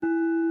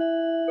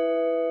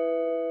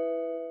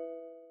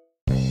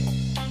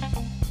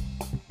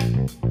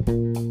So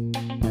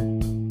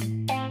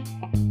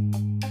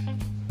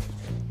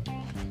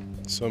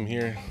I'm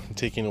here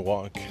taking a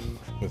walk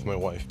with my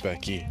wife,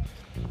 Becky,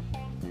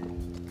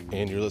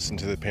 and you're listening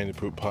to the Panda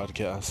Poop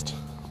podcast.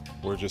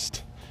 We're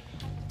just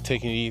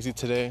taking it easy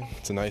today.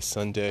 It's a nice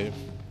Sunday.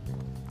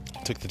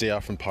 Took the day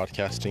off from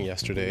podcasting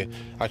yesterday.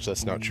 Actually,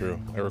 that's not true.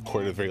 I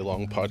recorded a very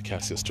long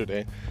podcast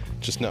yesterday,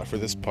 just not for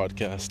this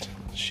podcast.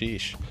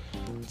 Sheesh.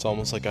 It's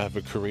almost like I have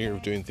a career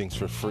of doing things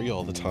for free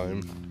all the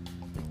time.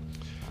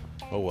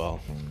 Oh well.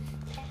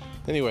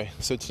 Anyway,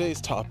 so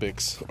today's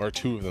topics are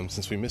two of them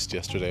since we missed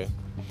yesterday.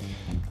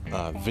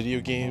 Video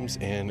games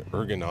and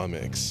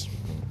ergonomics.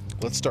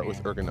 Let's start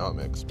with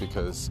ergonomics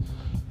because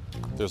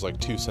there's like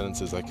two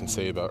sentences I can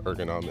say about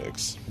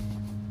ergonomics.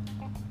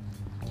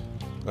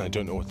 And I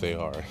don't know what they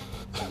are,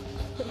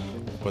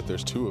 but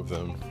there's two of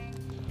them.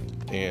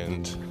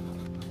 And,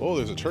 oh,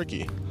 there's a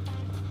turkey.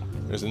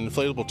 There's an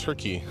inflatable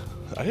turkey.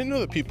 I didn't know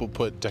that people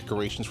put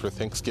decorations for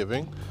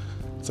Thanksgiving.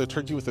 It's a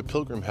turkey with a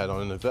pilgrim hat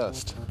on and a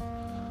vest.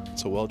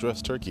 It's a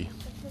well-dressed turkey.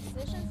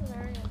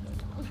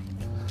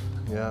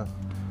 Yeah,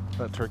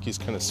 that turkey's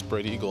kind of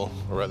spread eagle,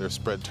 or rather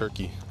spread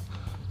turkey.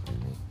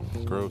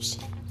 Gross.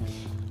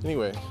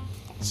 Anyway,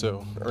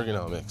 so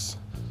ergonomics.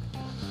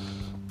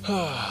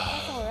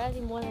 That's already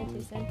more than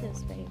 2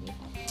 sentences, baby.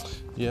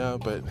 Yeah,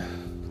 but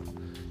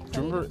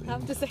do you remember? I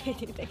have to say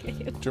anything. Do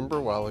you remember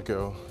a while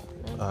ago,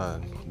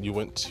 you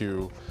went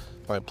to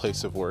my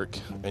place of work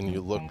and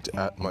you looked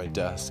at my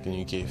desk and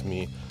you gave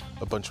me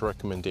a bunch of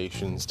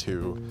recommendations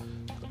to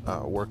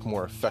work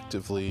more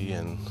effectively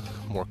and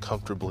more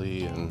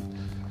comfortably and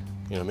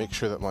make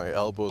sure that my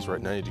elbows were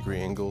at 90-degree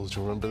angles. Do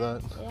you remember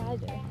that? Yeah, I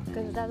do,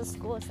 because that's a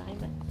school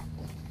assignment.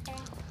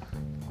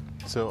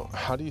 So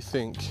how do you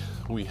think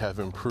we have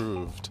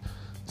improved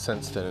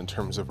since then in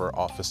terms of our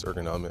office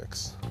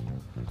ergonomics?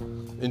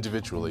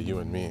 Individually, you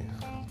and me.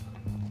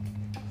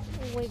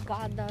 We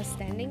got the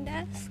standing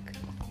desk,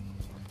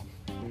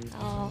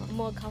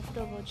 more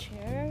comfortable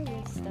chair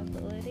with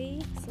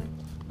stability, some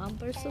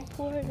bumper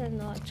support, and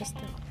not just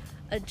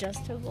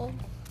adjustable.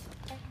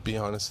 Be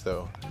honest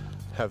though,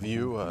 have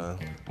you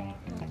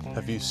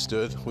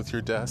stood with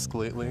your desk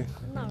lately?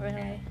 Not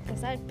really,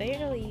 because I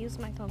barely use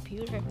my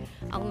computer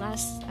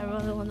unless I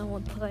really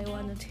want to play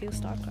 1 or 2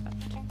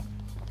 StarCraft.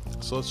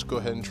 So let's go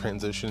ahead and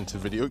transition to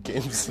video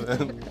games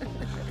then,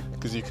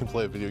 because you can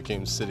play video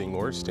games sitting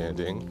or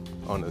standing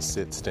on a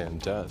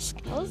sit-stand desk.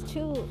 I was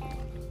too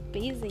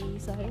busy,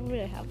 so I didn't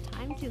really have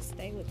time to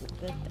stay with the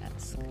good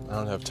desk. I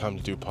don't have time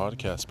to do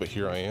podcasts, but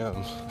here I am.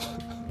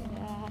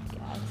 Yeah, I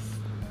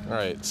guess.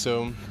 Alright,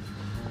 so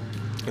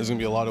there's going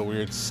to be a lot of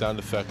weird sound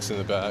effects in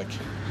the back.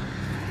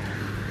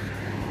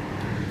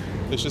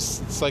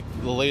 It's like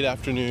the late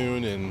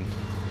afternoon and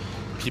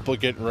people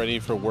getting ready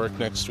for work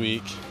next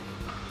week.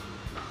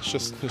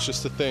 It's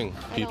just a thing.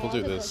 People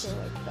do this.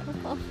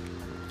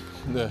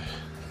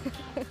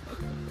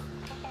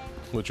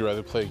 Would you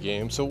rather play a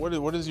game? So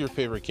what is your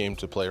favorite game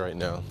to play right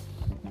now?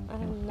 I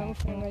have no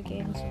favorite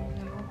games right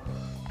now.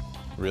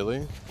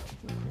 Really?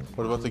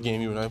 What about the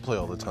game you and I play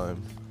all the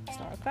time?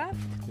 StarCraft?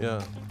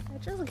 Yeah.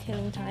 Just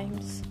killing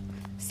times.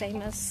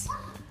 Same as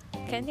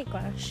Candy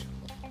Crush.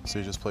 So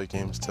you just play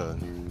games to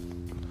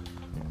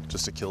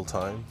kill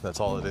time? That's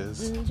all it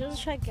is?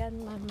 Just try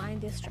getting my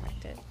mind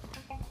distracted.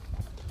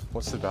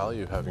 What's the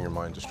value of having your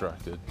mind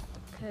distracted?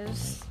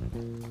 Because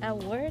at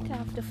work I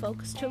have to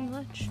focus too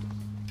much.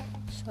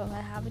 So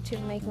I have to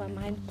make my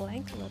mind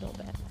blank a little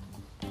bit.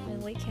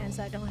 On weekends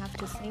I don't have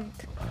to think.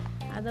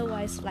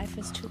 Otherwise life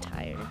is too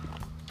tired.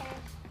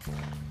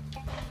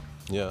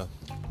 Yeah.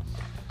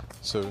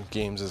 So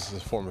games is a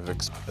form of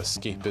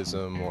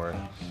escapism or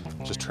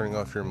just turning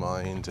off your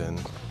mind and...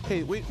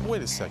 Hey,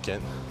 wait a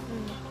second.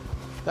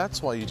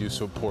 That's why you do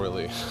so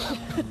poorly.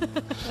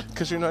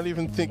 Because you're not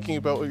even thinking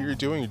about what you're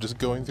doing. You're just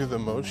going through the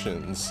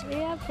motions.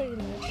 Yeah, pretty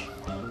much.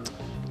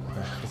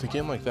 With a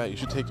game like that, you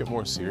should take it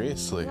more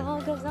seriously. No,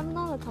 because I'm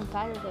not a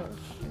competitive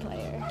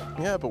player.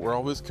 Yeah, but we're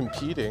always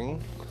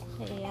competing.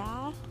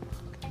 Yeah.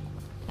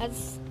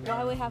 That's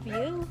why we have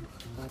you.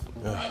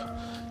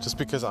 Just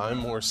because I'm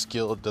more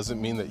skilled doesn't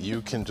mean that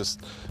you can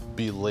just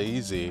be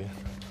lazy.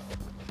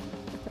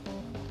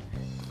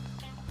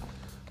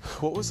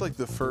 What was like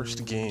the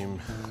first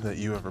game that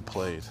you ever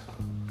played?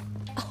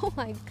 Oh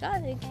my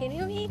god, are you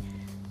kidding me?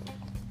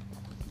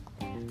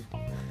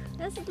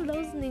 That's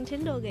those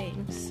Nintendo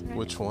games, right?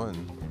 Which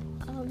one?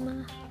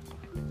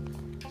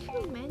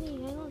 Too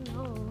many, I don't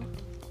know.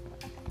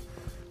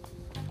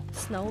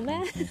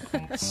 Snowman?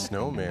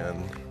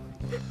 Snowman.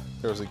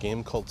 There was a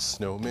game called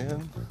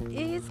Snowman?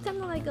 It's kind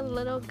of like a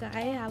little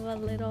guy have a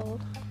little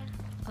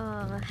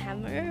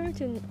hammer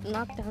to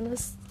knock down the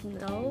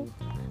snow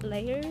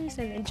layers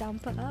and then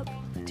jump up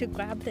to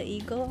grab the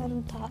eagle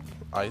on top.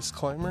 Ice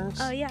climbers?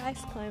 Oh yeah,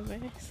 ice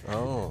climbers.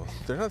 Oh,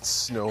 they're not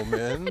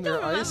snowmen,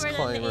 they're ice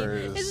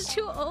climbers. It's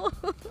too old.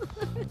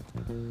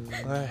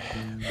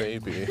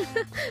 Baby.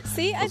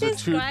 See, I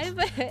describe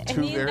it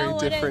two and you very know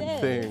what different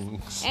it is.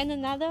 things. And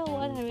another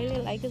one I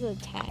really like is a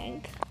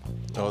tank.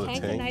 Oh, the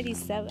Tank tank?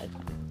 97.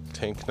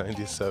 Tank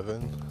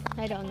 97?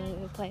 I don't know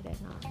if you played it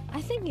or not.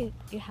 I think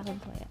you haven't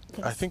played it.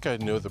 I think I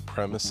know the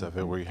premise of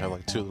it, where you have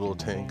like two little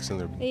tanks and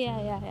they're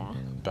Yeah.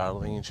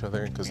 battling each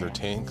other because they're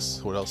tanks.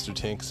 What else do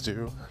tanks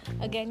do?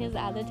 Against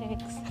other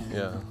tanks.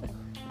 Yeah,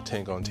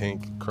 tank on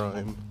tank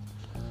crime.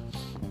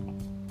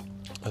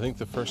 I think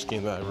the first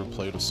game that I ever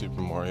played was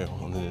Super Mario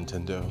on the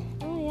Nintendo.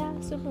 Oh yeah,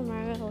 Super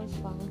Mario was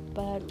fun,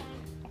 but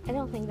I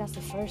don't think that's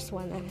the first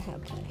one I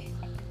have played.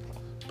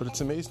 But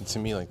it's amazing to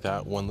me, like,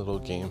 that one little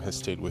game has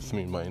stayed with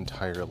me my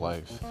entire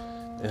life.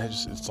 And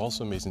it's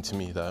also amazing to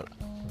me that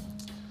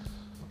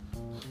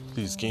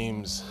these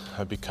games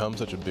have become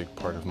such a big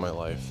part of my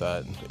life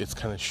that it's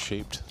kind of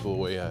shaped the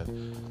way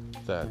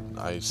that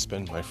I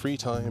spend my free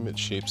time. It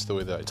shapes the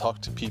way that I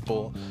talk to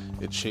people.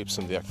 It shapes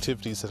some of the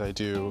activities that I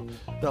do.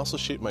 It also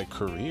shaped my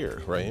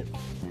career, right?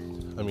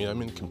 I mean,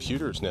 I'm in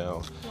computers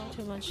now. Not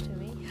too much to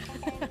me.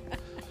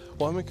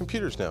 Well, I'm in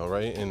computers now,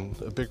 right? And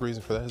a big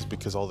reason for that is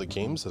because all the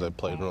games that I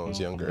played when I was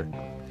younger.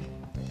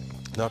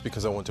 Not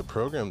because I want to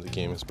program the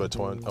games, but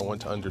I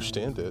want to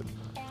understand it.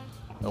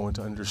 I want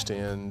to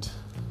understand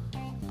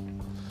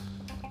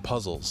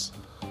puzzles.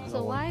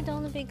 So why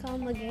don't you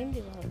become a game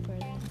developer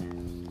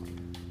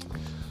then?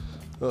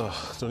 Ugh,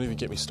 don't even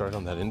get me started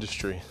on that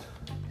industry.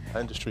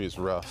 That industry is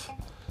rough.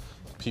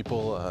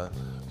 People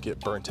get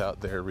burnt out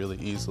there really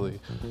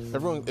easily.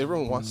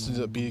 Everyone wants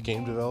to be a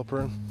game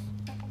developer,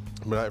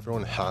 but not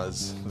everyone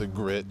has the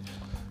grit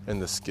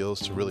and the skills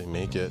to really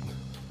make it.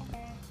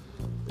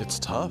 It's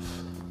tough.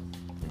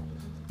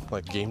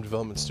 Like, game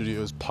development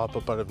studios pop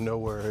up out of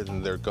nowhere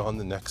and they're gone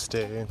the next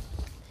day.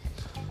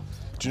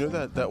 Do you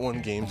know that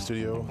one game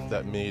studio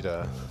that made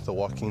the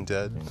Walking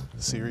Dead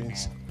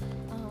series?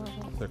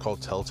 They're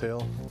called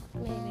Telltale.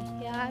 Maybe.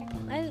 Yeah,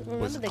 I remember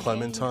With the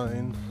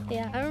Clementine. game.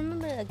 Yeah, I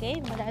remember the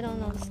game, but I don't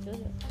know the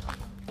studio.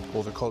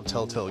 Well, they're called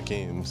Telltale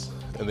Games,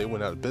 and they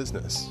went out of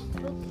business.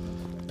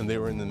 And they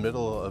were in the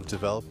middle of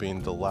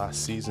developing the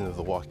last season of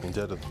The Walking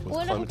Dead with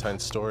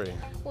Clementine's story.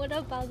 What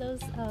about those,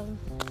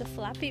 the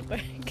Flappy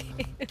Bird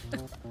game?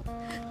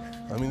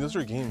 I mean, those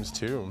are games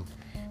too.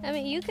 I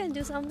mean, you can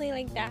do something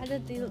like that, to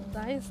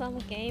design some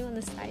game on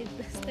the side of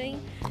this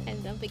thing,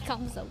 and then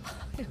becomes a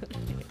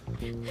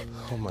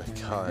Oh my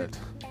god.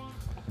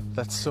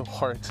 That's so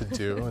hard to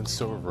do and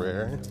so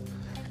rare.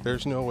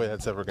 There's no way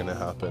that's ever gonna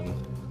happen.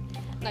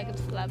 like a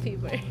Flappy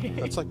Bird.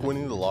 That's like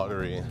winning the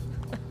lottery.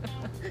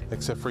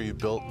 Except for you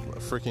built a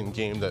freaking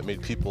game that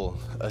made people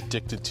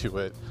addicted to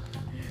it.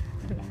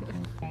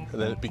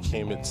 And then it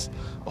became a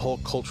whole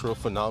cultural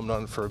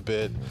phenomenon for a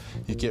bit.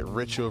 You get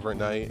rich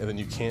overnight and then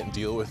you can't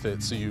deal with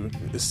it, so you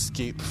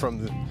escape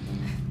from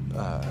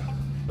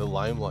the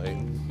limelight.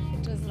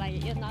 Just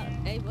like you're not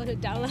able to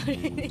download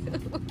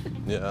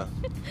it. Yeah.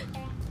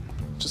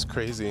 Just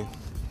crazy.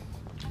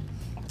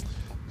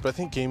 But I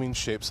think gaming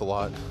shapes a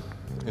lot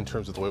in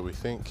terms of the way we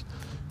think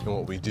and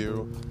what we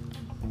do.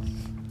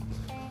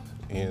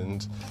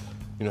 And,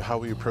 how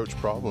we approach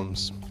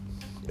problems.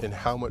 And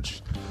how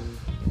much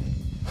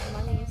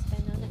Money you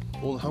spend on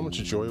it. Well, how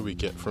much joy we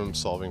get from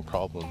solving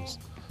problems.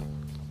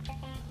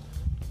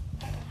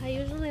 I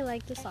usually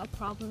like to solve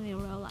problems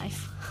in real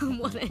life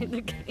more than in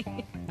the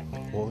game.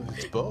 Well,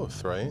 it's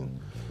both, right?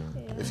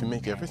 Yeah. If you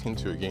make everything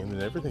to a game,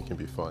 then everything can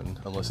be fun,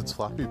 unless it's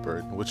Flappy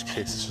Bird, in which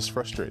case it's just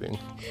frustrating.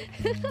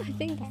 I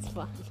think that's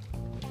fun.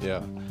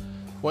 Yeah.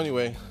 Well,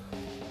 anyway,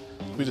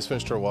 we just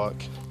finished our walk,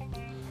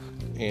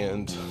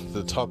 and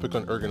the topic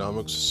on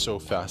ergonomics is so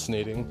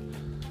fascinating.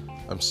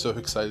 I'm so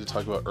excited to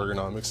talk about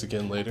ergonomics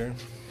again later.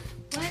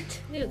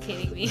 What? You're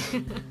kidding me.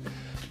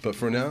 But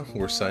for now,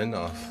 we're signing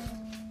off.